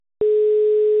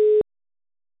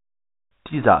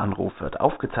Dieser Anruf wird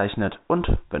aufgezeichnet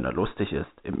und, wenn er lustig ist,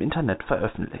 im Internet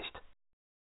veröffentlicht.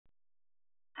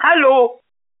 Hallo.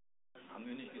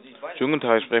 Schönen guten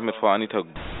Tag, ich spreche mit Frau Anita.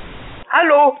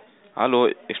 Hallo. Hallo,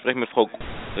 ich spreche mit Frau.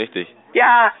 Richtig.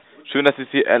 Ja. Schön, dass ich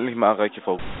Sie endlich mal erreiche,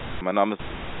 Frau. Mein Name ist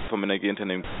vom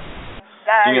Energieunternehmen.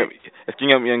 Geil. Es ging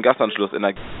ja um Ihren Gasanschluss in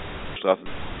der Straße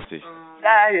 60.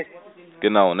 Geil.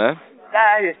 Genau, ne?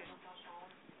 Geil.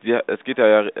 Ja, es geht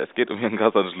um Ihren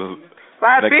Gasanschluss.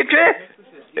 Was bitte?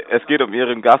 Es geht um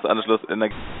Ihren Gasanschluss in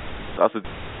der Straße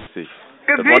 60.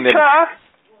 Gewitter?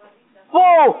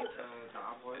 Wo?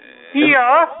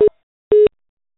 Hier?